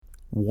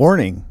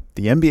Warning,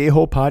 the MBA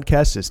Hole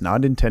podcast is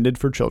not intended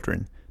for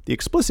children. The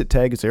explicit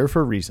tag is there for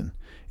a reason.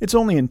 It's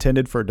only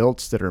intended for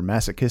adults that are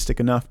masochistic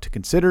enough to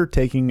consider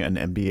taking an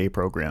MBA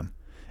program.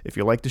 If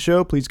you like the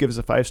show, please give us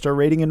a 5-star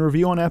rating and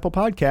review on Apple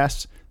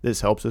Podcasts.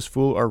 This helps us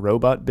fool our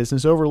robot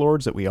business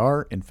overlords that we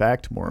are, in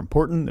fact, more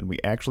important than we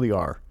actually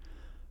are.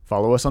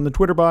 Follow us on the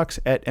Twitter box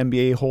at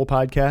MBA Hole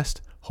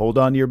Podcast. Hold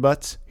on to your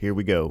butts. Here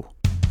we go.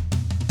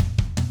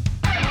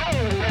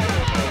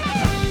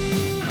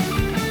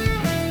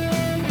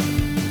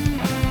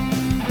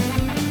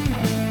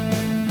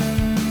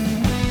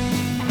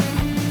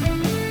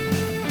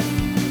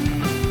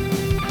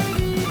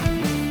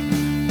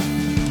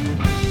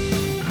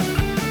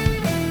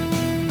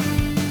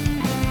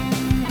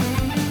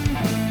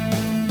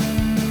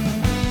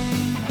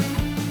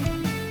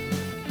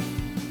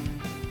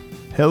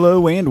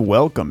 Hello and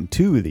welcome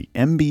to the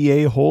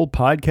MBA Hole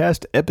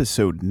Podcast,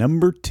 episode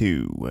number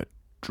 2,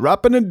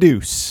 Dropping a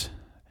Deuce.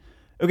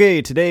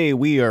 Okay, today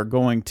we are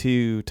going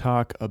to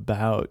talk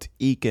about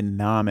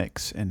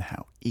economics and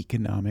how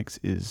economics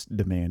is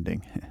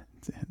demanding.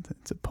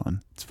 It's a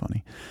pun. It's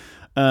funny.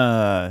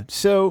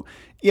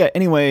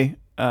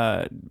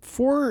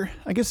 For,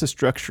 I guess, the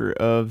structure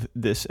of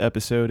this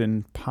episode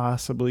and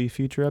possibly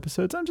future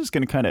episodes, I'm just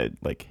going to kind of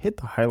hit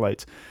the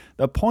highlights.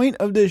 The point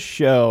of this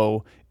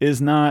show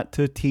is not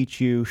to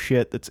teach you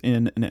shit that's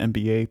in an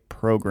MBA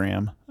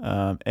program,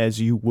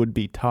 as you would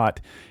be taught,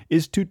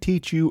 is to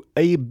teach you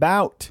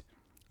about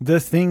the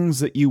things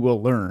that you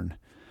will learn,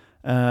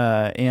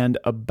 and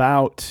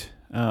about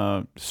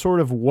sort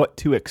of what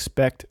to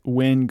expect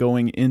when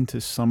going into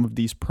some of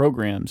these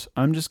programs.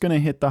 I'm just going to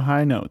hit the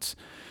high notes.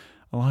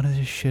 A lot of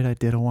this shit I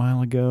did a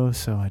while ago,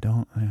 so I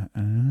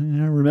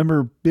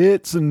remember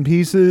bits and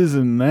pieces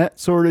and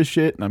that sort of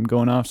shit, and I'm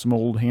going off some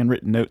old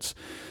handwritten notes,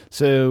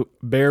 so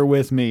bear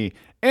with me.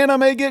 And I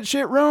may get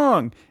shit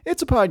wrong.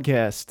 It's a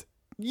podcast.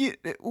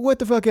 What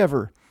the fuck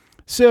ever.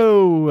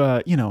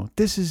 So,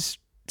 this is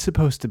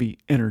supposed to be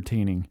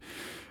entertaining.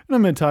 And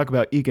I'm going to talk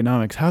about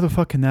economics. How the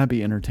fuck can that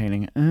be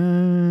entertaining?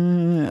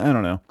 I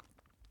don't know.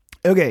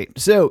 Okay,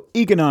 so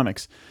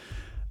economics.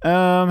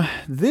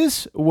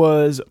 This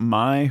was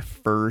my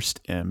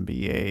first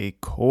MBA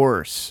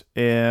course,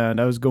 and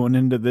I was going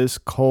into this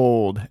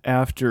cold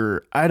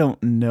after I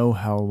don't know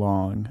how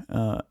long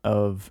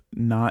of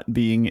not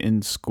being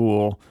in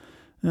school,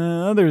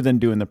 other than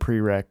doing the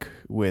prereq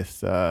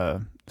with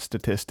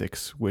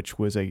statistics, which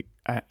was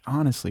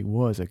honestly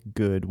was a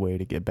good way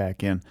to get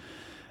back in.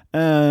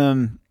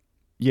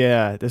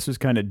 This was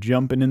kind of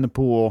jumping in the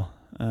pool,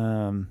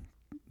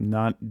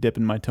 not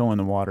dipping my toe in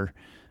the water.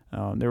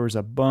 There was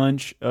a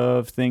bunch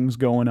of things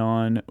going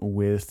on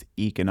with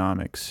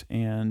economics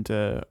and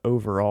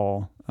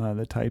overall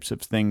the types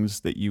of things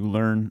that you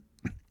learn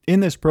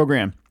in this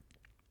program.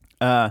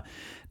 Not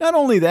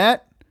only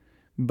that,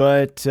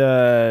 but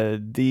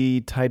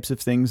the types of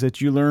things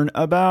that you learn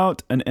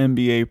about an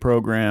MBA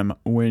program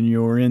when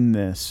you're in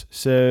this.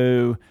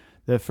 So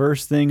the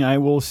first thing I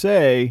will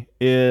say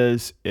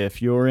is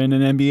if you're in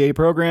an MBA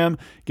program,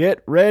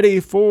 get ready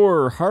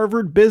for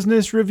Harvard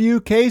Business Review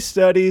case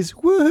studies.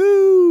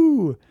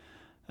 Woohoo!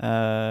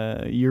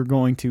 You're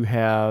going to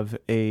have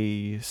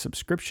a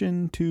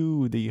subscription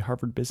to the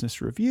Harvard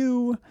Business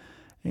Review,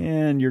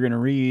 and you're going to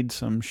read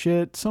some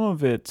shit. Some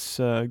of it's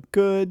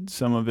good,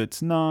 some of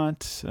it's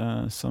not.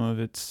 Some of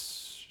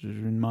it's,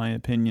 in my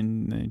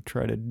opinion, they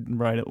try to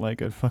write it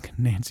like a fucking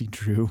Nancy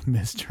Drew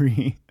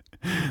mystery.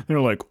 They're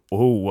like,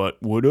 oh,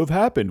 what would have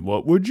happened?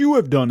 What would you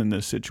have done in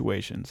this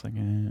situation? It's like,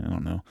 I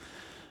don't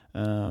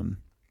know.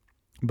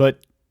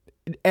 But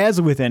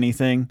as with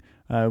anything,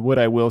 what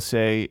I will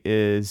say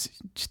is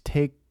just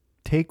take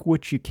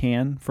what you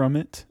can from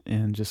it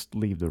and just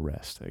leave the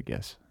rest, I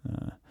guess.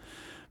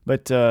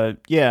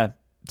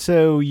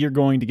 So you're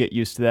going to get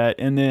used to that.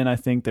 And then I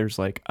think there's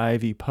like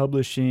Ivy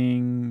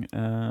Publishing.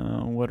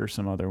 What are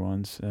some other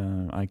ones?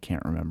 I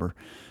can't remember.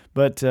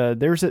 But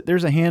there's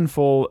a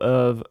handful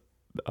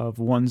of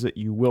ones that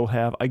you will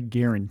have. I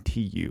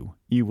guarantee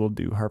you will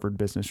do Harvard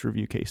Business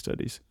Review case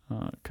studies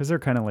because they're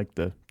kind of like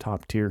the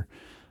top tier.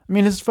 I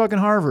mean, it's fucking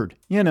Harvard,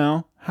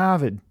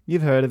 Harvard.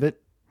 You've heard of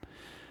it.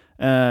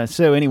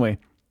 So anyway,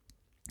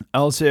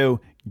 also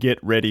get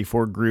ready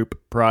for group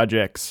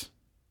projects.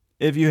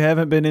 If you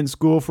haven't been in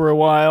school for a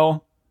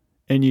while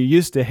and you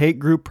used to hate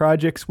group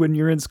projects when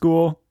you're in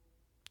school,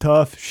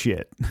 tough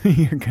shit.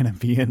 You're going to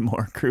be in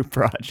more group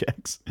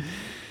projects.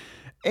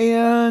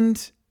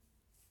 And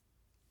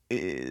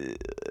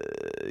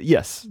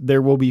yes,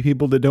 there will be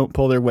people that don't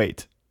pull their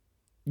weight.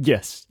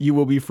 Yes, you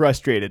will be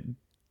frustrated.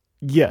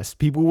 Yes,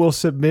 people will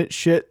submit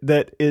shit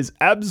that is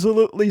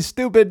absolutely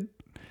stupid.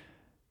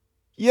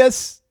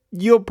 Yes,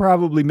 you'll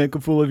probably make a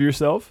fool of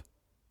yourself.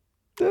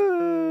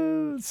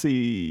 Let's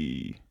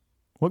see.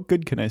 What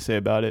good can I say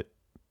about it?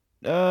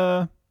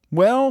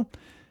 Well,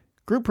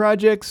 group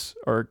projects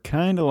are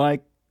kind of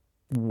like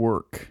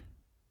work.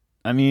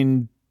 I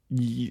mean,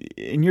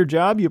 in your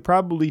job, you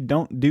probably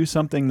don't do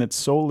something that's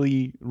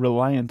solely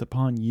reliant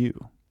upon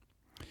you.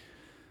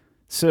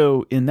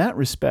 So in that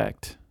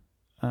respect,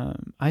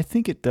 I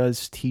think it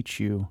does teach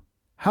you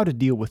how to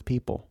deal with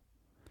people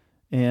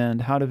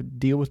and how to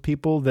deal with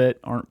people that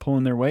aren't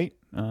pulling their weight,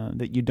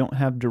 that you don't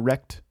have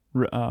direct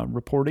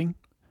reporting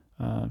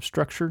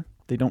structure.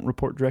 They don't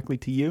report directly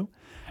to you.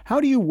 How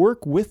do you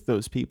work with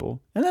those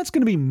people? And that's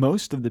going to be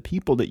most of the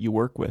people that you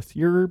work with.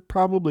 You're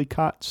probably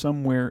caught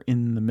somewhere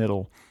in the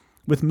middle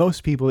with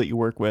most people that you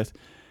work with.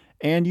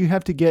 And you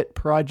have to get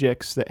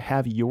projects that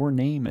have your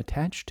name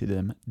attached to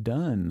them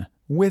done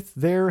with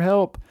their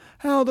help.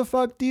 How the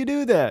fuck do you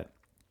do that?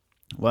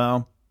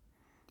 Well,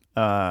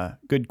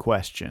 good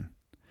question.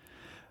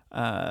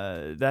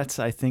 That's,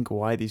 I think,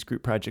 why these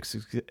group projects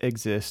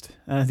exist.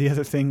 The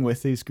other thing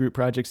with these group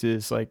projects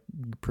is like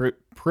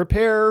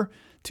prepare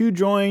to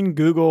join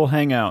Google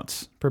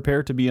Hangouts.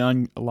 Prepare to be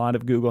on a lot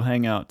of Google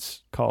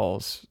Hangouts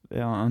calls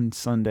on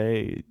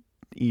Sunday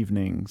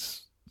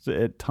evenings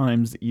at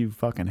times that you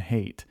fucking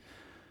hate.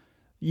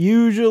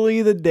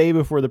 Usually the day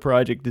before the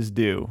project is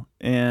due,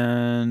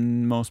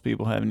 and most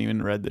people haven't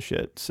even read the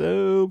shit.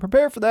 So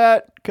prepare for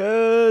that,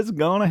 because it's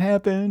gonna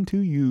happen to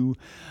you.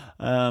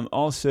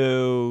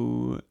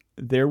 Also,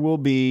 there will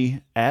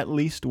be at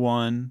least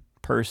one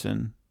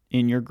person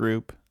in your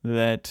group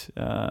that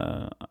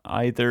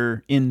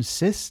either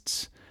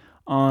insists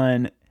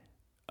on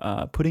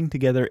putting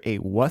together a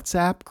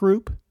WhatsApp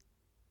group.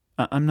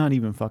 I'm not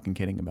even fucking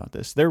kidding about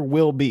this. There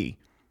will be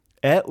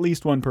at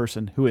least one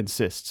person who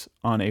insists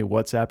on a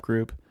WhatsApp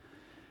group,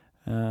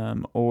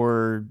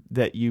 or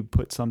that you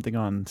put something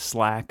on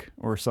Slack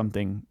or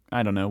something.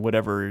 I don't know,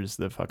 whatever is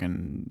the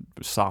fucking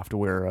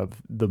software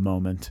of the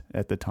moment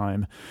at the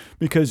time,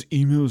 because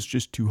email is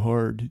just too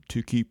hard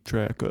to keep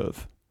track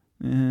of.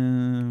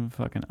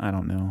 Fucking, I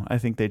don't know. I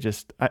think they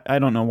just, I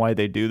don't know why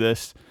they do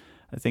this.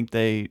 I think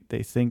they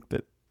think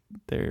that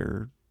they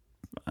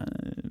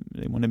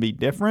want to be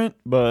different,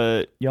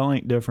 but y'all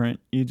ain't different.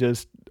 You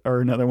just are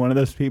another one of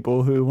those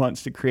people who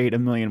wants to create a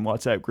million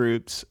WhatsApp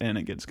groups, and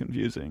it gets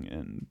confusing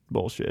and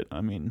bullshit. I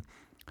mean,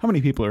 how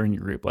many people are in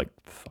your group? Like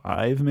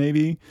 5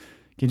 maybe?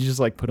 Can you just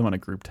like put them on a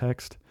group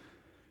text?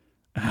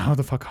 How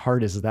the fuck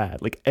hard is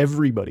that? Like,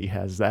 everybody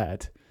has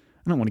that.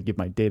 I don't want to give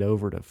my data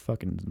over to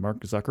fucking Mark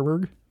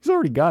Zuckerberg. He's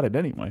already got it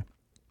anyway.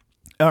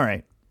 All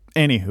right.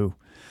 Anywho,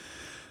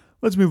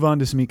 let's move on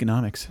to some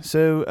economics.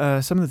 So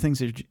some of the things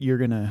that you're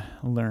going to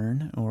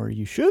learn, or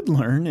you should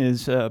learn,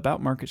 is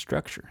about market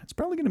structure. It's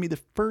probably going to be the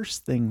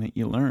first thing that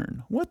you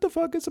learn. What the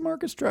fuck is a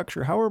market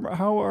structure? How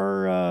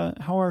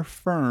are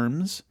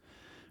firms,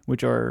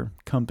 which are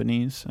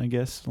companies, I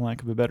guess, for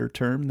lack of a better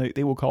term,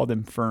 they will call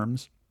them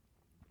firms.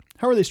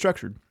 How are they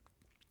structured?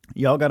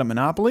 Y'all got a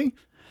monopoly,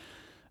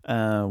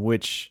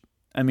 which,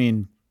 I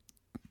mean,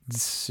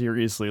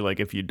 seriously, like,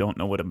 if you don't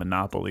know what a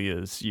monopoly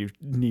is, you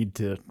need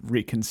to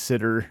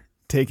reconsider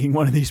taking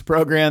one of these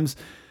programs.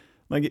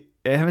 Like,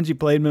 haven't you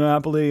played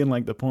Monopoly? And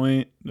like, the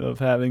point of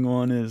having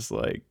one is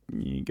like,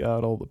 you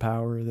got all the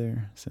power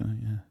there. So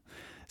yeah.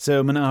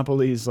 So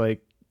Monopoly is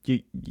like,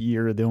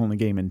 you're the only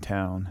game in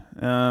town.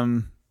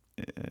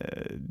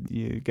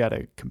 You got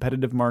a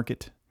competitive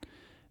market,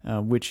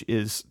 which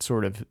is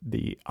sort of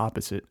the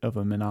opposite of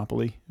a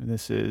monopoly.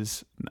 This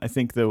is, I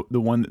think, the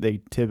one that they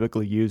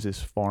typically use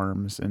is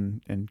farms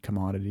and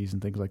commodities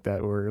and things like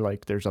that, where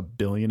like there's a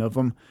billion of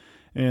them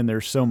and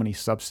there's so many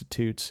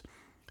substitutes.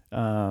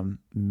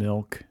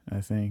 Milk,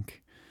 I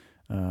think,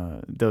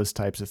 those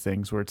types of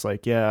things where it's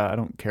like, yeah, I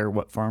don't care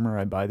what farmer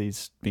I buy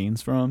these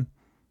beans from,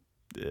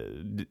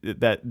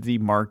 that the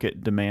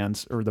market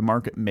demands, or the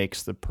market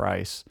makes the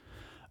price.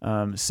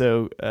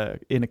 So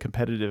in a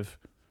competitive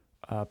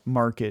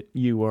market,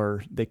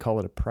 they call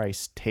it a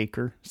price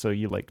taker. So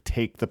you like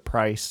take the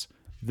price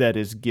that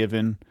is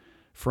given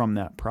from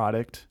that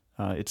product.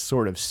 It's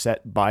sort of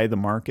set by the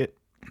market,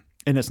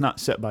 and it's not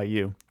set by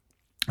you.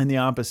 And the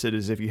opposite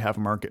is if you have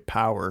market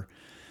power,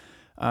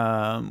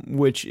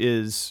 which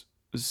is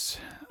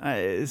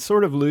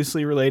sort of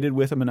loosely related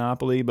with a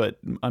monopoly, but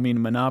I mean, a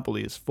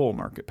monopoly is full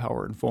market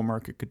power and full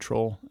market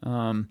control.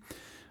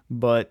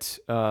 But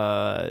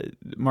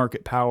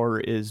market power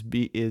is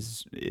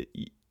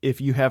if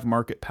you have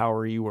market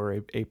power, you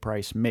are a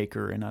price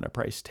maker and not a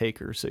price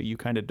taker. So you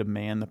kind of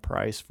demand the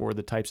price for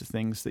the types of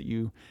things that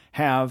you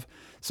have.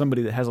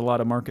 Somebody that has a lot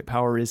of market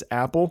power is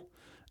Apple.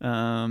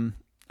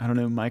 I don't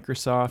know,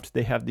 Microsoft.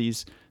 They have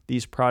these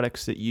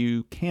products that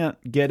you can't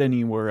get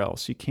anywhere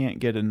else. You can't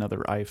get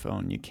another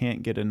iPhone. You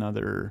can't get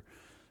another,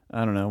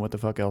 I don't know, what the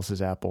fuck else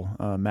is Apple?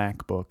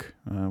 MacBook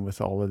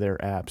with all of their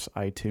apps,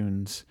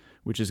 iTunes,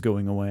 which is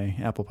going away,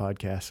 Apple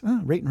Podcasts.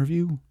 Rate and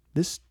review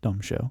this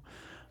dumb show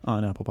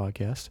on Apple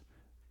Podcast.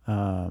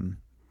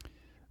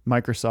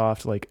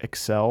 Microsoft, like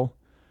Excel.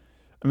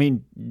 I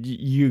mean,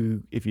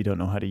 if you don't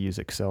know how to use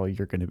Excel,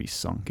 you're going to be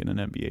sunk in an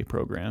MBA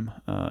program.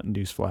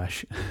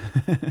 Newsflash.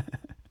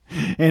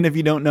 And if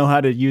you don't know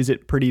how to use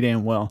it pretty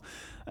damn well,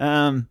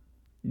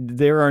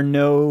 there are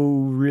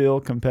no real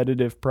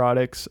competitive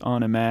products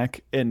on a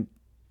Mac. And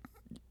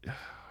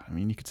I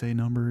mean, you could say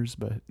numbers,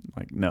 but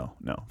like, no,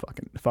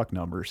 fuck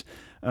numbers.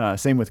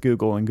 Same with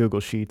Google and Google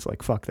Sheets.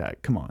 Like, fuck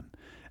that. Come on.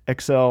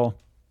 Excel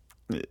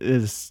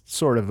is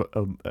sort of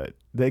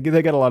they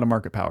got a lot of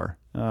market power.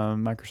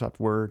 Microsoft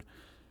Word,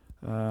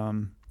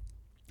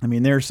 I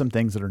mean, there's some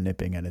things that are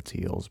nipping at its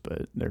heels,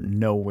 but they're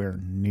nowhere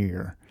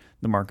near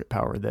the market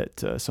power that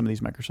some of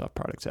these Microsoft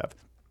products have.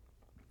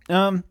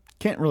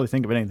 Can't really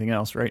think of anything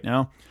else right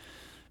now.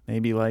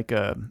 Maybe like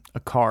a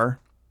car.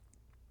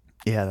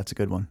 Yeah, that's a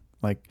good one.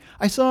 Like,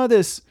 I saw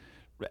this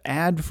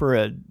ad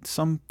for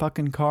some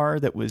fucking car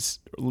that was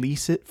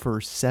lease it for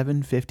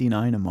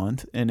 $7.59 a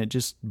month, and it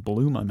just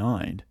blew my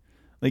mind.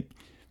 Like,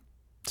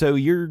 so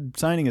you're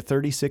signing a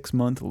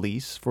 36-month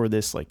lease for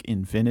this like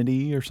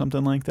Infinity or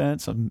something like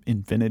that, some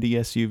Infinity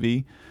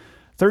SUV.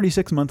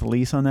 36-month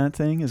lease on that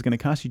thing is going to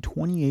cost you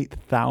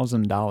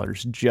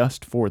 $28,000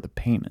 just for the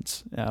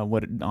payments,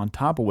 what on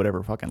top of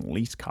whatever fucking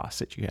lease costs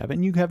that you have,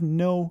 and you have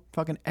no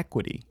fucking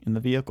equity in the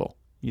vehicle.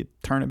 You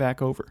turn it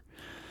back over.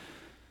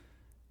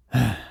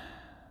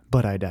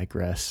 But I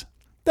digress.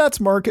 That's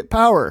market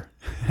power.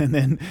 And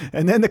then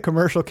the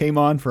commercial came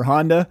on for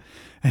Honda,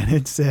 and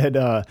it said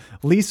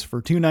lease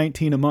for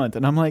 $219 a month.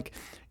 And I'm like,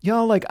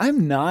 y'all, like,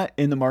 I'm not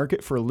in the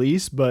market for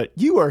lease, but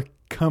you are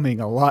coming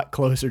a lot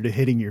closer to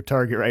hitting your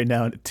target right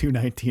now at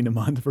 $219 a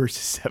month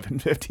versus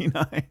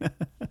 $759.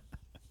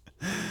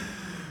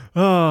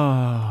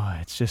 Oh,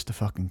 it's just a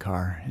fucking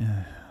car.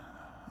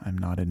 I'm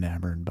not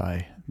enamored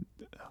by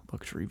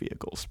luxury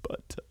vehicles,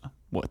 but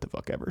what the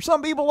fuck ever.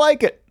 Some people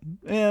like it,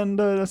 and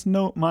that's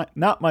not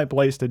my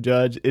place to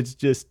judge. It's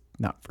just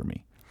not for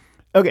me.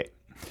 Okay,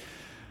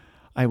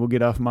 I will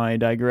get off my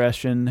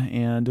digression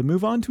and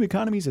move on to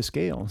economies of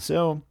scale.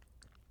 So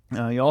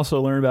you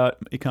also learn about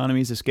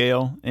economies of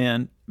scale,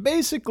 and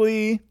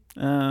basically,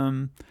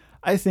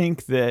 I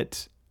think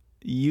that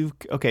you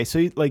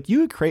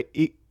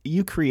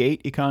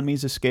create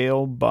economies of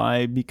scale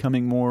by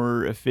becoming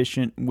more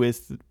efficient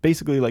with the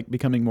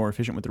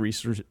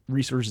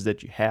resources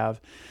that you have.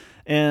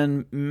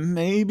 And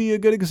maybe a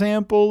good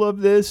example of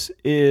this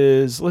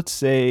is, let's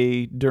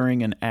say,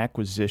 during an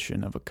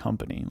acquisition of a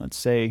company. Let's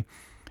say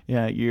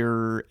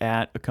you're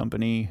at a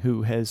company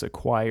who has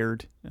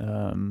acquired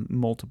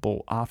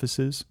multiple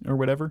offices or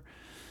whatever,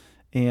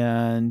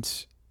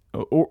 and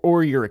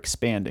or you're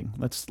expanding.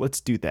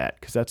 Let's do that,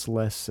 because that's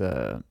less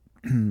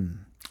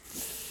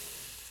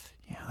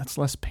that's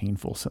less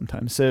painful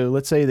sometimes. So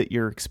let's say that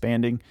you're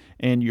expanding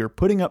and you're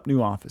putting up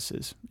new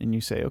offices, and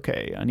you say,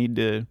 okay, I need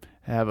to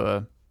have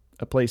a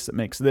place that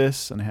makes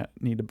this, and I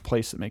need a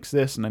place that makes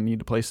this, and I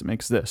need a place that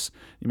makes this.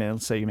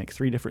 Let's say you make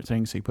 3 different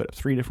things, so you put up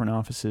 3 different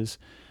offices,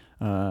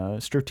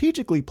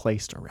 strategically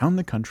placed around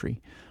the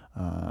country,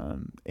 but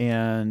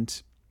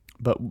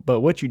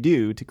what you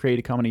do to create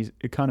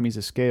economies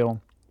of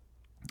scale,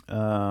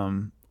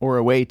 or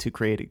a way to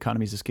create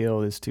economies of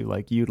scale, is to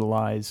like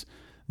utilize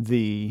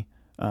the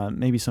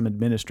maybe some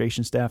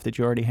administration staff that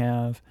you already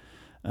have.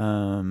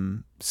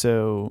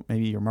 So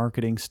maybe your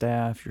marketing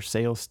staff, your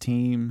sales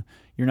team.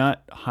 You're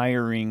not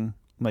hiring,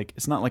 like,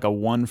 it's not like a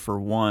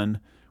 1-for-1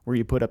 where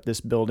you put up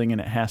this building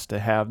and it has to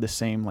have the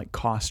same like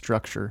cost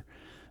structure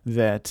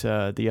that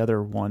the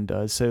other one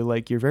does. So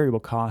like your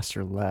variable costs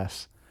are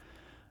less,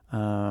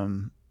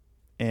 and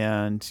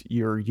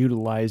you're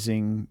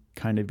utilizing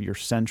kind of your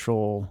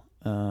central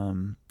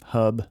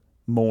hub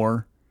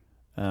more,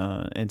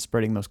 and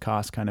spreading those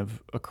costs kind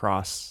of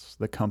across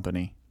the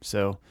company.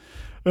 So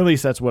at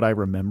least that's what I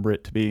remember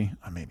it to be.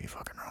 I may be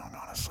fucking wrong,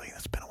 honestly.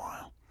 It's been a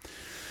while.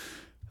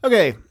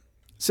 Okay,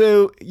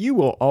 so you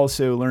will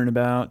also learn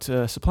about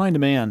supply and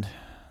demand.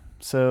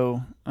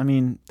 So, I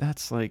mean,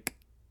 that's like,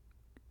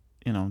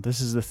 this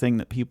is the thing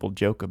that people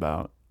joke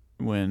about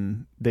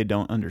when they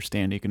don't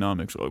understand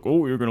economics. Like,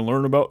 oh, you're going to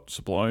learn about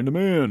supply and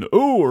demand.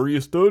 Oh, are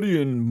you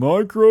studying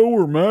micro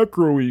or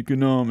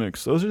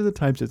macroeconomics? Those are the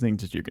types of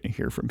things that you're going to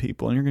hear from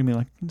people, and you're going to be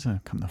like,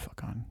 come the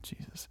fuck on,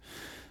 Jesus.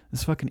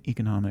 This fucking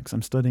economics.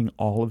 I'm studying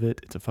all of it.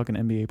 It's a fucking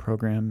MBA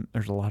program.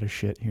 There's a lot of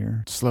shit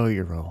here. Slow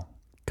your roll.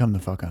 Come the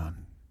fuck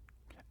on.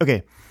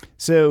 Okay,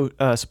 so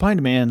supply and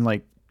demand,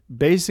 like,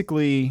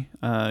 basically,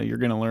 you're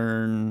going to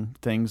learn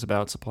things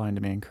about supply and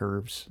demand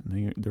curves.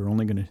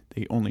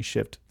 They only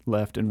shift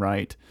left and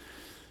right.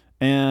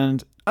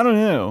 And I don't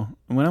know.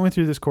 When I went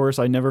through this course,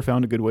 I never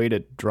found a good way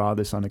to draw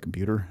this on a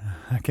computer.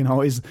 I can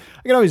always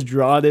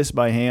draw this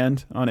by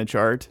hand on a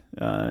chart,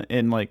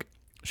 and like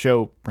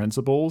show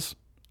principles.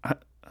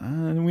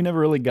 We never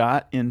really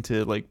got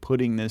into like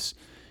putting this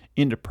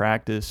into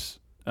practice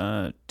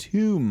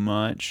too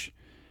much.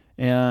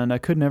 And I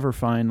could never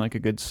find like a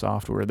good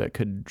software that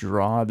could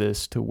draw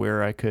this to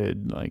where I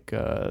could like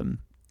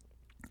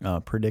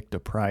predict a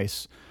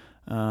price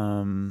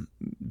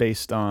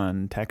based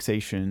on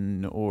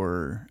taxation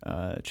or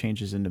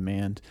changes in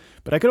demand.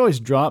 But I could always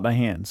draw it by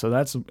hand. So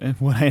that's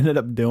what I ended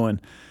up doing.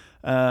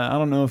 I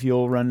don't know if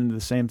you'll run into the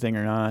same thing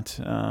or not.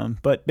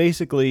 But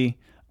basically,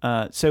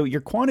 so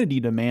your quantity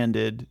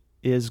demanded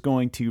is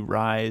going to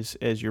rise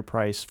as your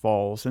price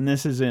falls. And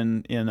this is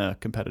in a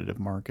competitive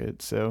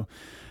market. So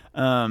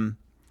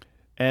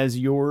as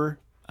your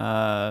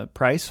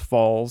price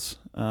falls,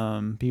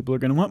 people are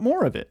going to want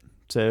more of it.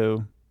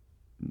 So,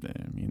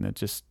 I mean, that's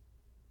just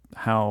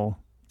how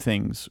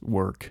things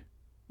work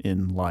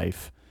in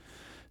life.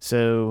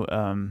 So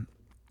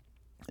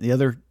The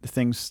other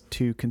things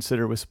to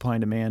consider with supply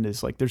and demand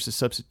is like there's a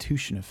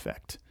substitution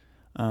effect.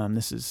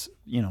 This is,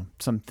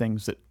 some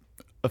things that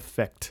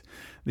affect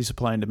the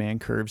supply and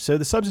demand curve. So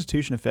the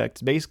substitution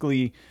effect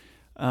basically,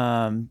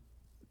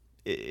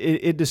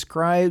 it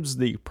describes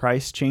the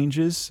price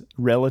changes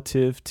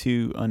relative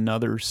to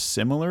another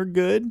similar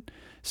good.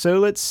 So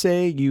let's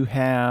say you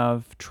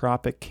have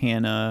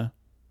Tropicana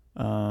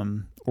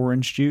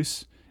orange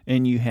juice,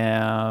 and you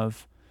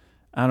have,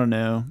 I don't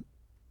know,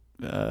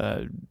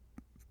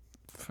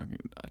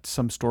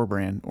 some store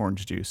brand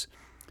orange juice.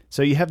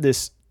 So you have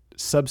this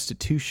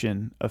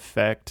substitution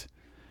effect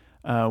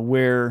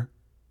where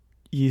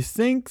you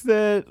think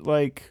that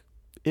like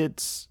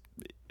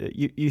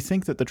you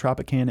think that the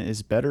Tropicana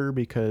is better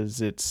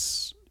because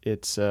it's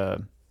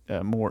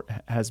more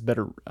has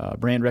better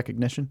brand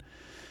recognition,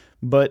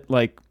 but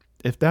like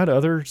if that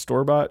other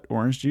store bought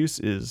orange juice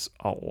is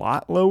a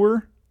lot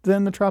lower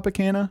than the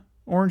Tropicana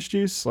orange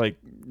juice, like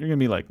you're gonna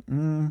be like, I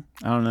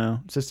don't know,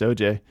 it's just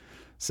OJ.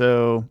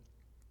 So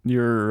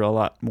you're a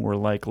lot more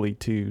likely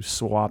to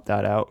swap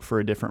that out for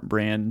a different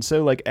brand. And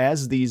so like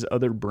as these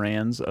other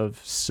brands of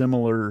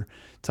similar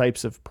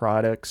types of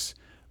products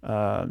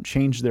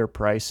change their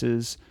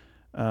prices,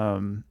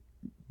 the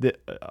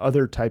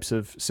other types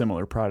of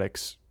similar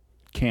products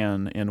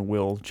can and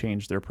will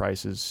change their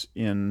prices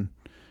in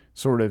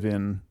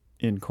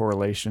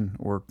correlation,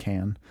 or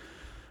can.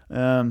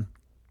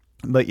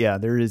 But yeah,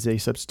 there is a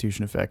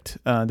substitution effect.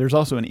 There's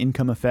also an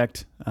income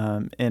effect,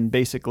 and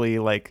basically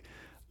like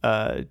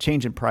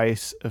change in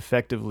price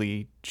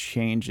effectively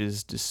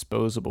changes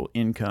disposable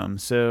income.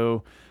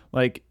 So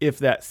like if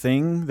that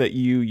thing that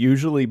you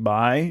usually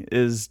buy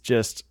is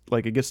just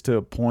like it gets to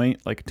a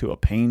point, like to a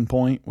pain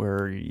point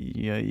where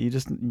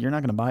you're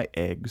not going to buy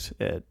eggs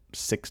at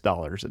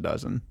 $6 a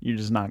dozen. You're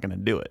just not going to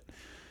do it.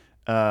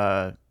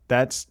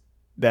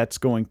 That's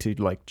going to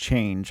like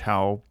change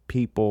how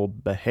people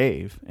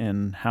behave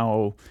and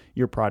how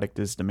your product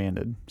is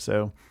demanded.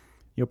 So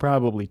you'll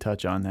probably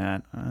touch on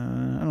that.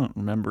 I don't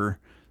remember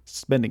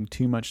spending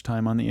too much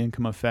time on the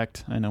income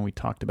effect. I know we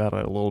talked about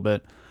it a little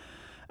bit.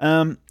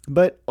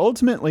 But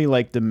ultimately,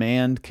 like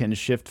demand can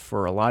shift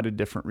for a lot of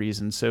different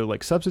reasons. So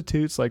like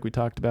substitutes, like we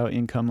talked about,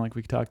 income, like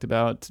we talked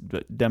about,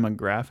 but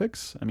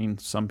demographics. I mean,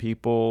 some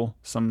people,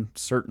 some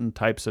certain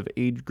types of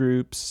age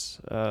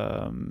groups,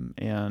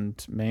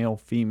 and male,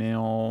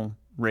 female,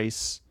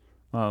 race,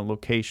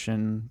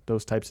 location,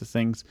 those types of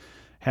things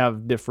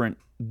have different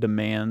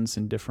demands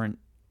and different,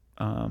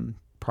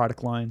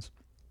 product lines.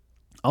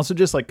 Also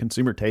just like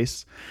consumer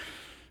tastes.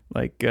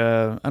 Like,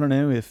 I don't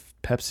know, if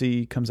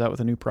Pepsi comes out with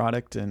a new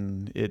product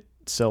and it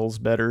sells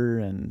better,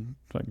 and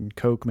fucking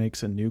Coke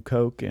makes a new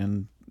Coke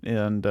and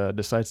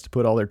decides to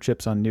put all their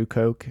chips on new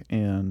Coke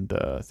and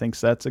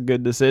thinks that's a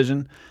good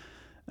decision.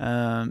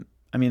 I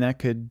mean, that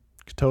could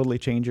totally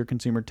change your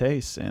consumer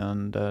tastes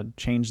and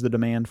change the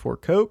demand for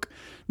Coke,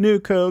 new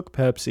Coke,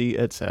 Pepsi,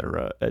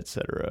 etc.,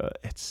 etc.,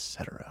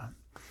 etc.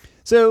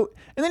 So,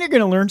 and then you're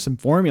going to learn some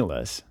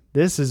formulas.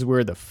 This is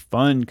where the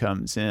fun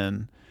comes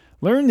in.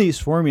 Learn these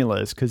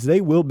formulas because they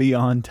will be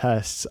on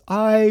tests,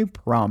 I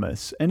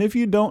promise. And if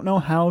you don't know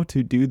how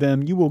to do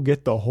them, you will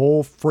get the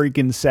whole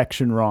freaking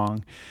section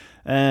wrong.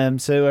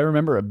 So I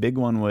remember a big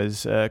one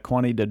was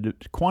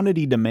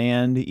quantity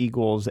demand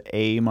equals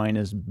A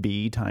minus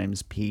B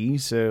times P.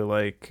 So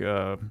like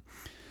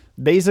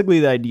basically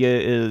the idea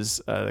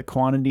is the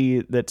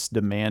quantity that's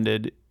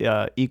demanded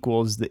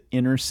equals the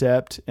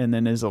intercept, and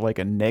then is like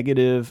a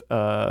negative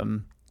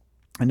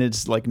and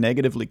it's like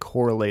negatively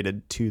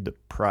correlated to the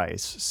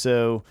price.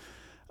 So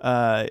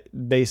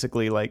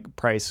basically like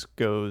price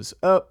goes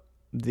up,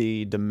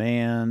 the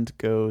demand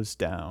goes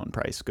down,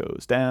 price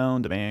goes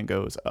down, demand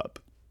goes up.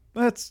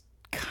 That's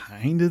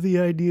kind of the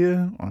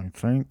idea, I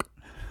think,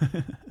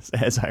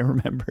 as I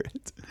remember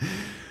it.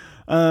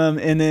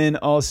 And then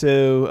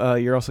also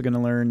you're also going to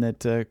learn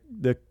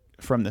that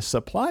from the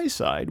supply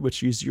side,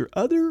 which is your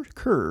other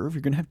curve,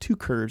 you're going to have two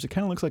curves. It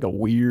kind of looks like a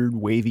weird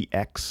wavy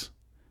X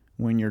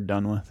when you're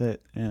done with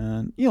it,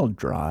 and you'll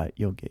draw it,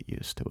 you'll get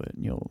used to it,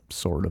 and you'll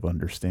sort of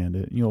understand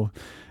it. You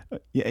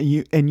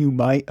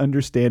might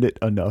understand it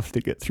enough to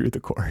get through the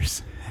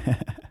course.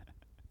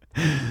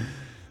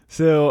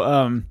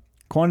 So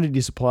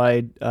quantity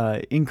supplied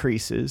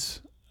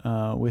increases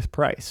with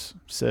price.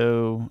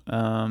 So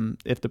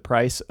if the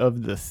price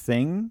of the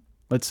thing,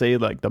 let's say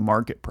like the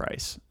market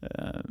price,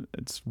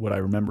 it's what I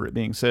remember it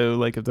being. So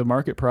like if the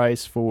market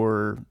price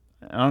for,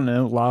 I don't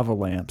know, lava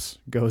lamps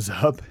goes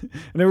up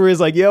and everybody's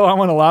like, yo, I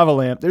want a lava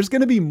lamp. There's going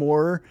to be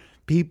more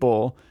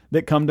people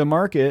that come to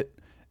market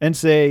and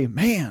say,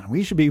 man,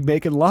 we should be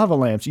making lava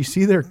lamps. You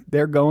see,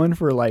 they're going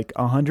for like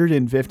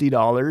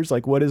 $150.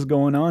 Like, what is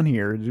going on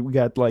here? We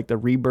got like the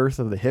rebirth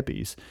of the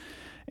hippies,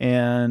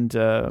 and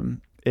I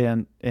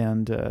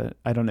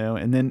don't know.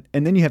 And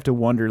then you have to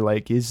wonder,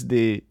 like, is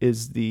the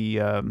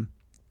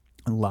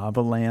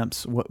Lava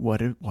lamps.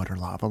 What are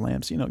lava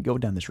lamps? Go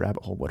down this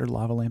rabbit hole. What are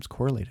lava lamps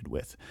correlated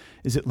with?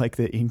 Is it like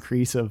the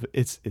increase of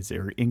is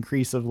there an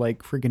increase of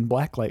like friggin'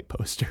 blacklight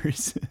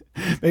posters?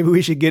 Maybe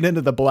we should get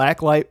into the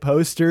blacklight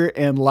poster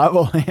and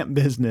lava lamp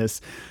business,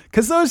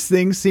 because those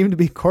things seem to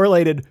be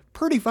correlated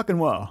pretty fucking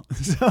well.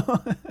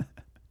 So,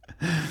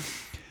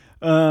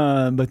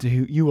 but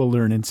you will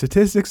learn in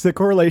statistics that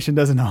correlation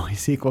doesn't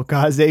always equal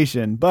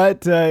causation.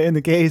 But in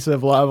the case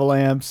of lava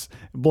lamps,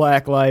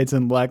 black lights,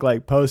 and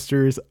blacklight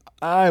posters,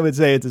 I would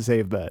say it's a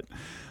safe bet.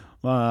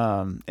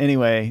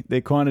 Anyway,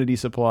 the quantity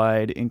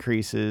supplied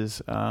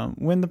increases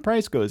when the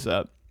price goes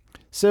up.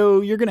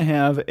 So you're going to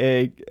have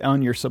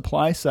on your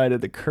supply side of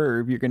the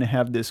curve, you're going to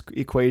have this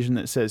equation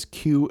that says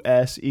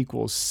QS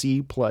equals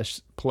C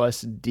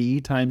plus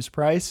D times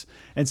price.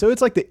 And so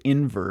it's like the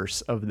inverse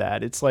of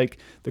that. It's like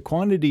the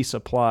quantity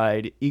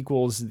supplied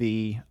equals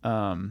the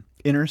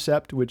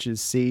intercept, which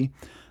is C,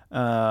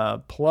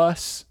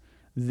 plus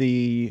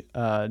the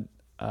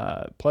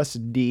plus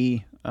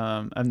D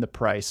and the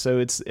price. So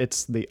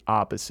it's the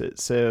opposite.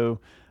 So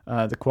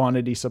the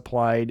quantity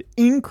supplied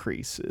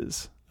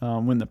increases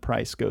when the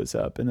price goes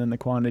up, and then the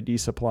quantity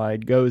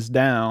supplied goes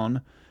down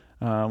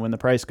when the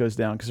price goes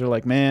down, because they're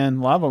like,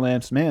 man, lava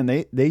lamps, man,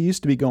 they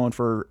used to be going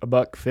for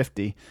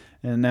 $1.50,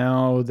 and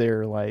now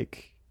they're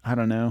like, I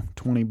don't know,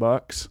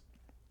 $20.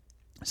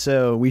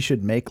 So we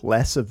should make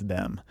less of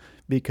them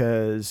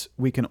because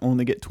we can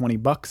only get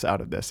 $20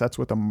 out of this. That's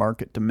what the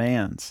market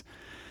demands.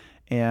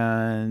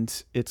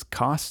 And it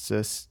costs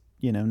us,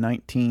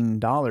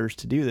 $19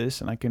 to do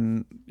this, and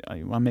I'm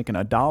making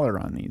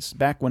 $1 on these.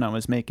 Back when I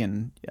was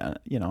making,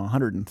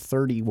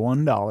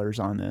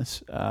 $131 on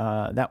this,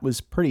 that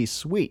was pretty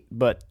sweet.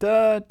 But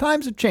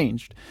times have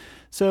changed,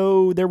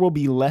 so there will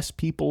be less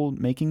people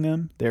making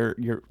them.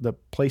 The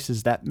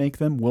places that make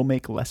them will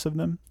make less of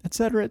them,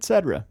 etc.,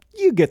 etc.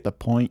 You get the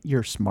point.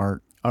 You're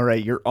smart. All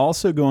right. You're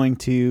also going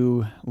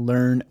to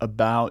learn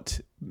about,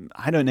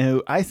 I don't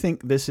know, I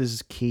think this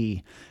is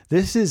key.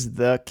 This is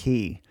the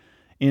key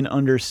in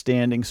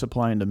understanding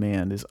supply and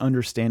demand, is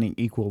understanding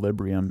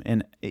equilibrium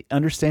and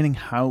understanding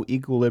how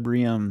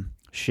equilibrium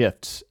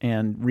shifts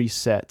and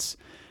resets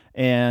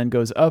and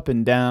goes up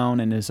and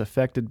down and is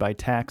affected by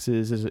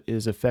taxes,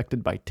 is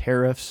affected by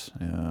tariffs.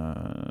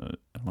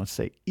 Let's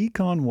say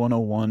Econ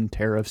 101,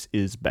 tariffs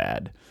is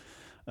bad.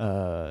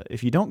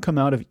 If you don't come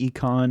out of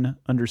econ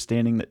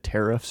understanding that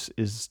tariffs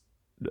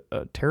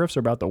are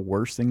about the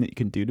worst thing that you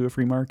can do to a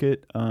free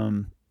market,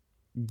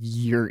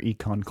 your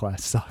econ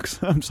class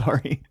sucks. I'm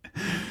sorry.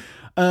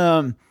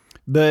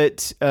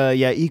 But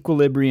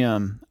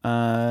equilibrium.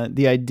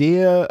 The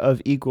idea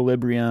of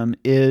equilibrium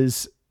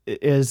is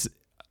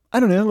I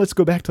don't know. Let's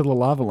go back to the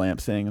lava lamp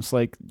thing. It's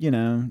like,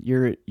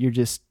 you're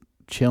just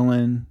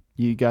chilling.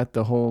 You got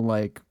the whole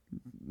like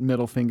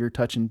middle finger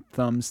touching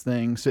thumbs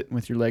thing, sitting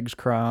with your legs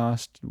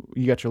crossed.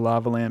 You got your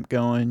lava lamp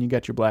going. You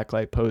got your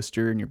blacklight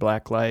poster and your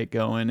black light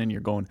going, and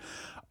you're going,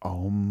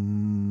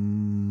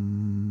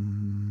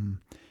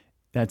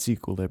 that's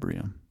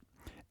equilibrium.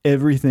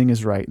 Everything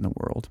is right in the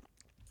world.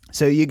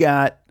 So you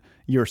got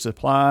your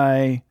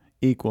supply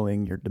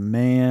equaling your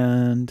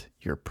demand.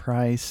 Your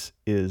price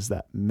is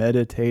that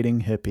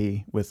meditating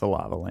hippie with the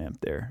lava lamp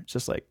there. It's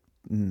just like,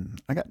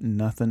 I got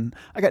nothing.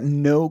 I got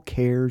no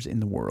cares in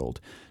the world.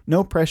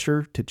 No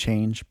pressure to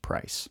change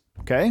price.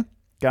 Okay?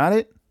 Got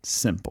it?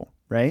 Simple,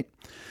 right?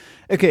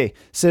 Okay,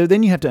 so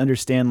then you have to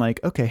understand,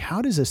 like, okay,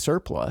 how does a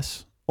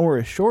surplus or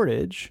a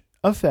shortage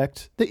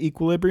affect the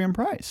equilibrium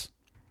price?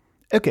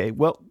 Okay,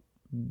 well,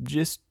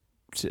 just,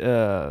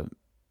 your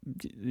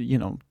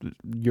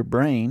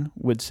brain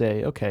would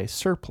say, okay,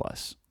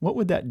 surplus. What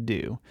would that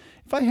do?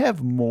 If I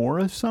have more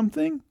of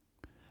something,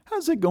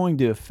 how's it going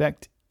to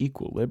affect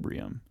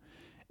equilibrium?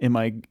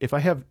 If I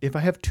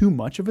have too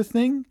much of a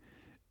thing,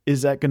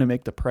 is that going to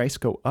make the price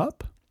go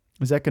up?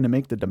 Is that going to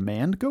make the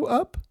demand go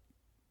up?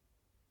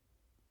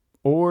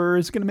 Or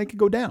is it going to make it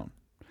go down?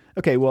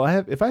 Okay, well,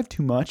 if I have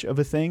too much of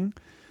a thing,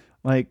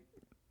 like,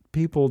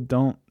 people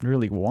don't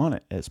really want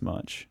it as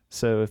much.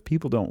 So if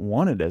people don't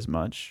want it as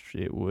much,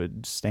 it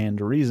would stand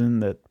to reason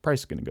that the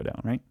price is going to go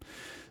down, right?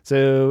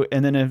 So,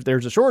 and then if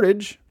there's a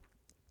shortage,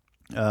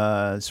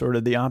 sort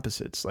of the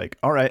opposites. Like,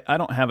 all right, I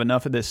don't have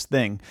enough of this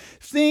thing.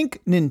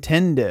 Think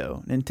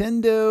Nintendo.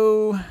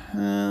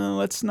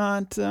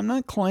 I'm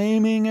not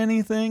claiming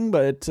anything,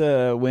 but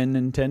when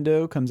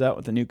Nintendo comes out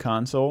with a new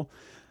console,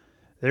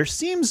 there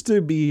seems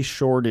to be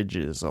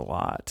shortages a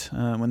lot.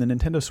 When the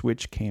Nintendo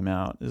Switch came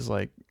out, is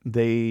like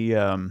they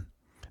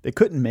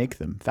couldn't make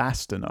them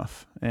fast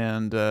enough,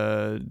 and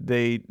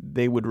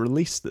they would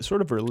release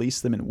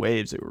them in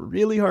waves. They were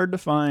really hard to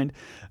find,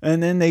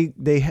 and then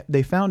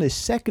they found a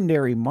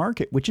secondary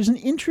market, which is an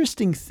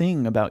interesting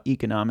thing about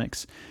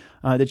economics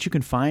that you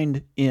can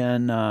find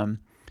in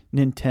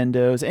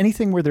Nintendo's.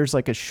 Anything where there's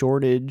like a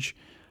shortage.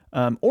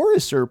 Or a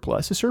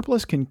surplus. A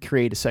surplus can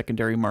create a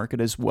secondary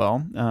market as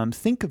well.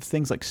 Think of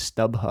things like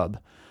StubHub.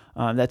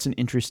 That's an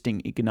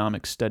interesting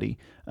economic study.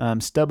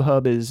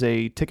 StubHub is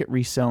a ticket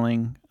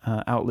reselling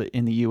outlet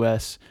in the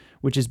U.S.,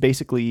 which is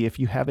basically if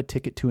you have a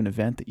ticket to an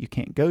event that you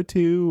can't go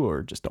to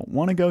or just don't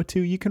want to go to,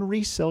 you can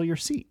resell your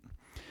seat.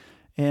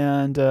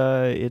 And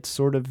it's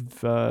sort of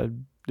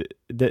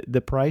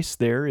the price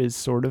there is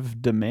sort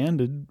of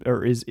demanded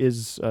or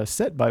is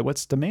set by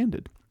what's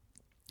demanded.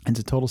 It's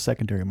a total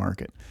secondary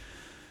market.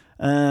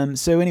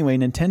 So anyway,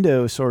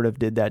 Nintendo sort of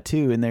did that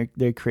too, and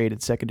they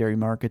created secondary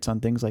markets on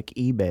things like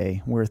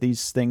eBay, where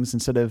these things,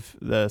 instead of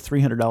the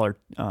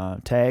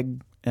 $300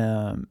 tag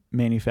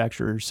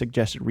manufacturer's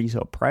suggested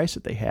resale price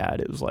that they had,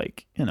 it was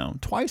like,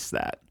 twice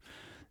that.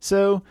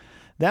 So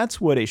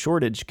that's what a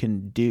shortage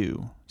can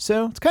do.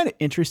 So it's kind of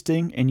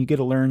interesting, and you get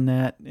to learn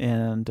that,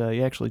 and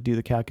you actually do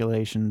the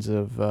calculations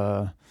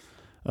of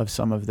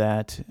some of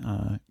that.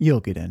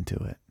 You'll get into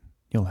it.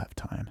 You'll have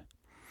time.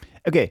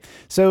 Okay,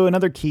 so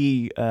another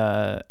key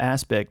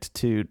aspect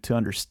to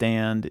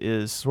understand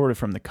is sort of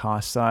from the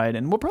cost side,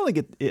 and we'll probably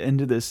get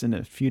into this in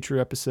a future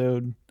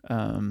episode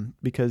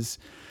because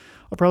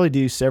I'll probably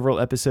do several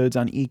episodes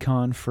on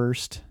econ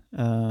first,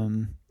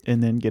 and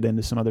then get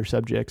into some other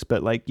subjects.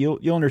 But like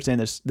you'll understand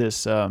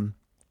this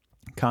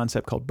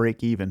concept called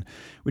break even,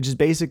 which is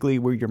basically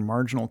where your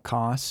marginal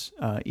costs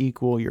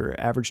equal your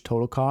average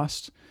total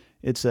cost.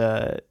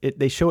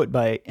 They show it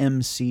by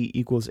MC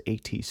equals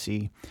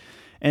ATC.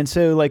 And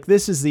so, like,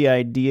 this is the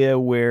idea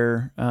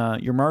where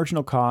your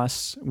marginal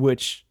costs,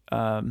 which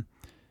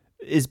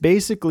is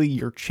basically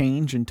your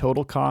change in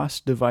total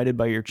cost divided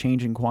by your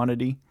change in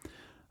quantity,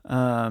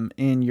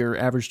 in your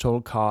average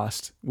total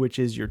cost, which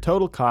is your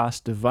total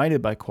cost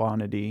divided by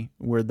quantity,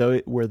 where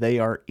they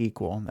are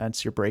equal.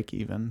 That's your break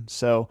even.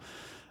 So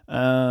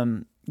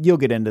you'll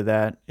get into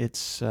that.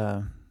 It's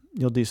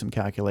you'll do some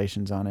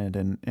calculations on it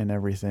and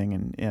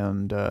everything,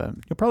 and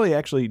you'll probably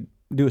actually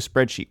do a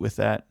spreadsheet with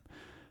that.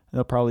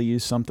 They'll probably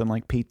use something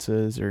like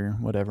pizzas or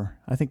whatever.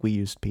 I think we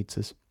used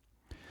pizzas.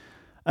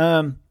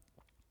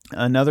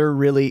 Another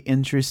really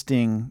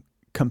interesting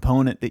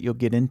component that you'll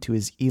get into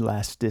is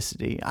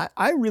elasticity.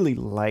 I really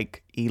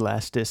like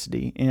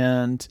elasticity,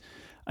 and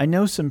I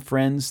know some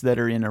friends that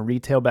are in a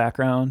retail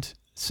background,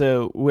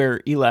 so where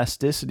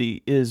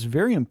elasticity is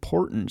very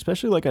important,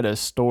 especially like at a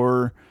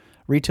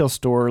retail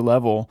store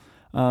level.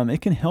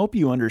 It can help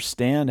you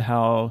understand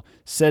how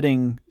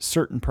setting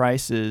certain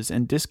prices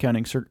and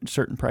discounting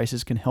certain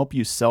prices can help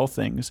you sell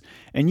things.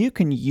 And you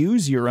can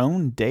use your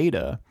own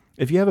data.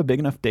 If you have a big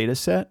enough data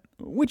set,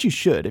 which you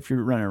should, if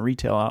you're running a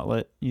retail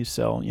outlet, you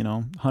sell,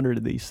 100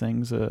 of these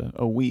things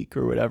a week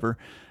or whatever,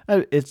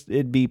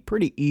 it'd be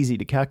pretty easy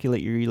to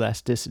calculate your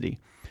elasticity.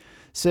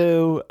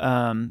 So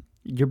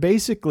you're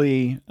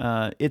basically,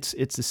 it's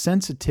the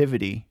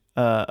sensitivity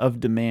of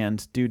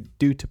demand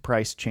due to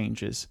price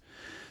changes.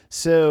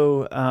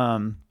 So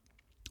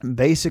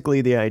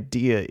basically the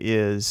idea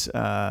is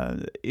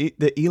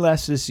the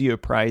elasticity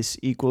of price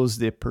equals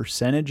the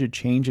percentage of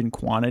change in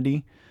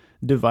quantity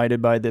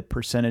divided by the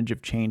percentage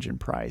of change in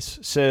price.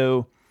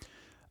 So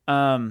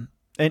and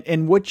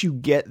what you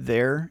get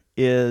there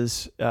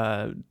is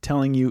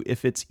telling you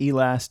if it's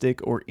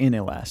elastic or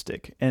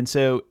inelastic. And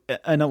so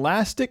an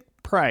elastic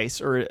price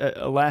or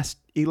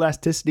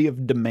elasticity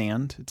of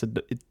demand,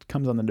 it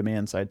comes on the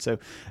demand side. So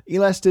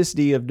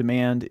elasticity of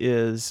demand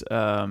is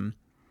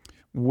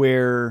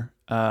where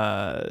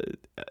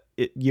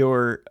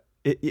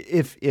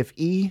if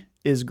E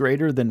is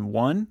greater than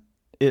 1,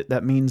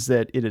 that means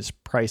that it is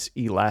price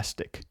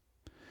elastic.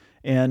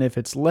 And if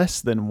it's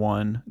less than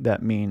 1,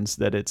 that means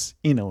that it's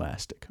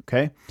inelastic.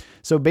 Okay.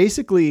 So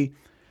basically,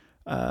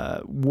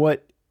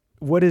 what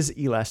is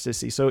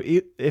elasticity? So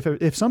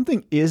if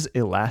something is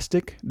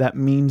elastic, that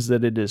means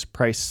that it is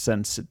price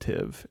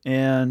sensitive.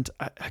 And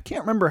I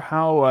can't remember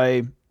how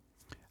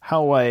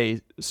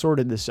I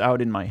sorted this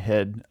out in my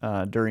head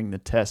during the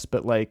test,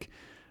 but like,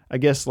 I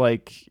guess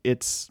like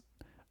it's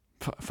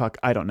fuck,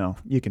 I don't know.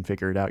 You can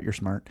figure it out. You're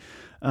smart.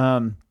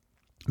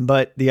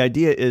 But the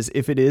idea is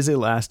if it is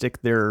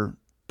elastic, they're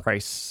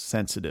price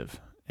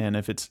sensitive. And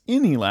if it's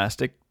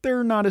inelastic,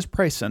 they're not as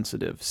price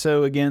sensitive.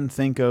 So again,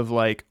 think of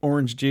like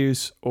orange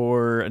juice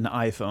or an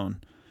iPhone.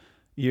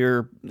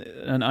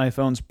 An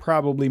iPhone's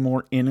probably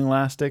more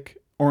inelastic.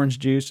 Orange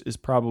juice is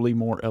probably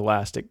more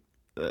elastic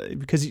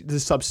because the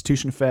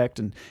substitution effect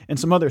and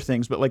some other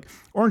things. But like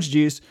orange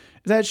juice,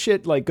 that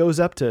shit like goes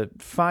up to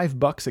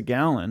 $5 a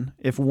gallon.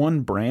 If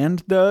one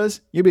brand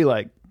does, you'd be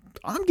like,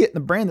 I'm getting the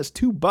brand that's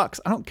 $2.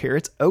 I don't care.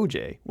 It's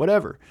OJ,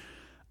 whatever.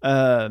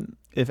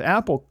 If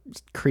Apple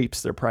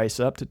creeps their price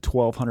up to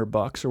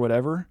 $1,200 or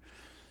whatever,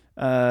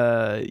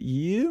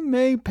 you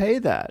may pay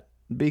that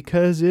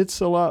because it's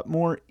a lot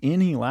more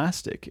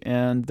inelastic,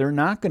 and they're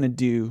not going to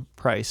do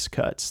price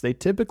cuts. They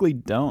typically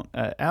don't.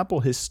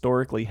 Apple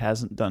historically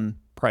hasn't done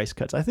price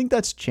cuts. I think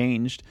that's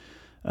changed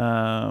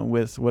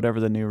with whatever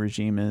the new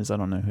regime is. I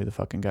don't know who the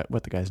fucking guy,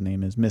 what the guy's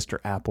name is. Mr.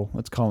 Apple.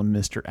 Let's call him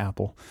Mr.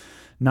 Apple,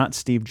 not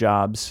Steve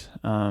Jobs,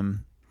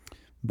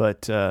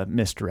 but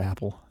Mr.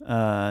 Apple.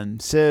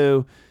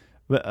 So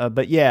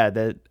But yeah,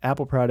 the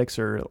Apple products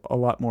are a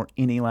lot more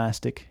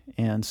inelastic.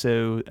 And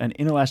so an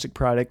inelastic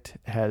product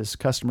has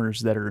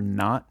customers that are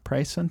not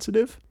price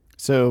sensitive.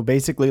 So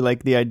basically,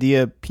 like the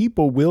idea,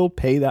 people will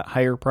pay that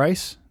higher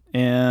price.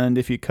 And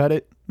if you cut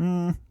it,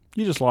 you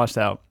just lost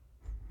out.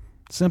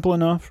 Simple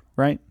enough,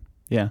 right?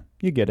 Yeah,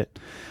 you get it.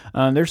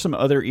 There's some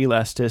other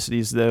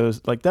elasticities, though.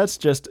 Like that's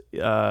just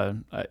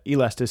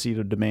elasticity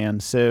of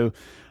demand. So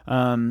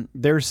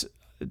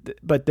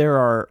but there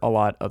are a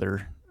lot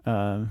other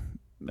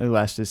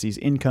elasticities.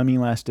 Income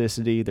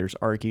elasticity. There's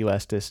arc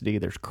elasticity.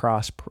 There's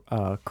cross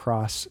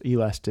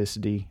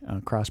elasticity.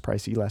 Cross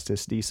price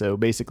elasticity. So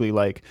basically,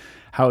 like,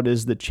 how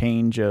does the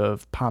change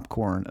of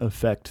popcorn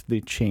affect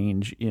the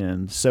change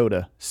in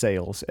soda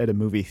sales at a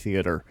movie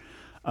theater?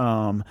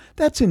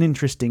 That's an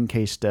interesting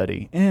case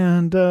study,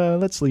 and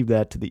let's leave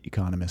that to the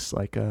economists.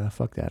 Like,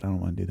 fuck that, I don't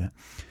want to do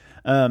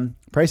that.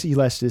 Price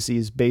elasticity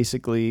is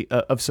basically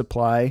of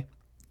supply.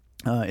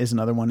 Is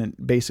another one, and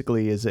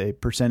basically is a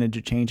percentage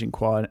of change in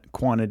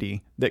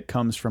quantity that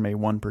comes from a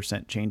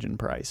 1% change in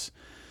price.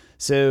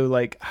 So,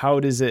 like, how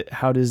does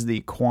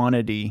the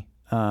quantity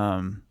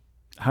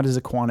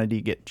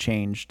get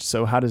changed?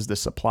 So how does the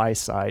supply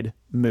side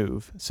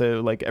move?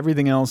 So, like,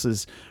 everything else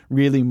is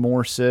really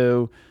more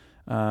so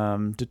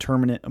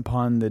determinant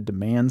upon the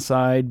demand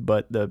side,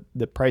 but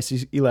the price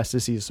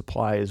elasticity of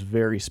supply is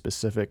very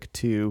specific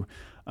to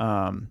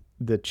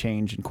the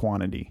change in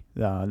quantity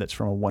that's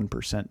from a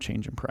 1%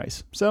 change in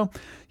price. So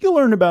you'll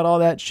learn about all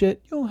that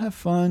shit. You'll have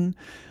fun.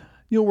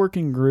 You'll work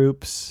in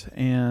groups,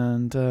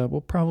 and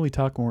we'll probably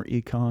talk more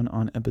econ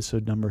on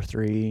episode number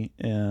 3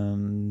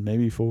 and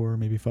maybe 4,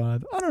 maybe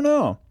 5. I don't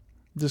know.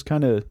 Just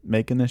kind of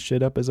making this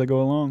shit up as I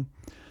go along.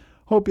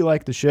 Hope you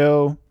like the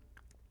show.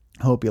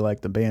 Hope you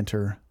like the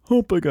banter.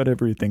 Hope I got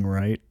everything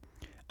right.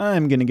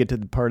 I'm going to get to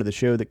the part of the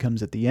show that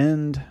comes at the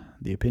end.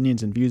 The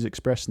opinions and views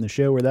expressed in the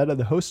show are that of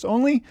the hosts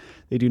only.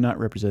 They do not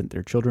represent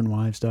their children,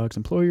 wives, dogs,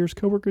 employers,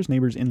 coworkers,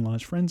 neighbors,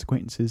 in-laws, friends,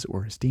 acquaintances,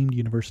 or esteemed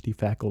university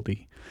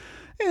faculty.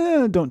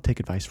 Don't take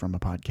advice from a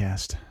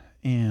podcast.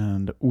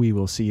 And we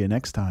will see you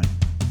next time.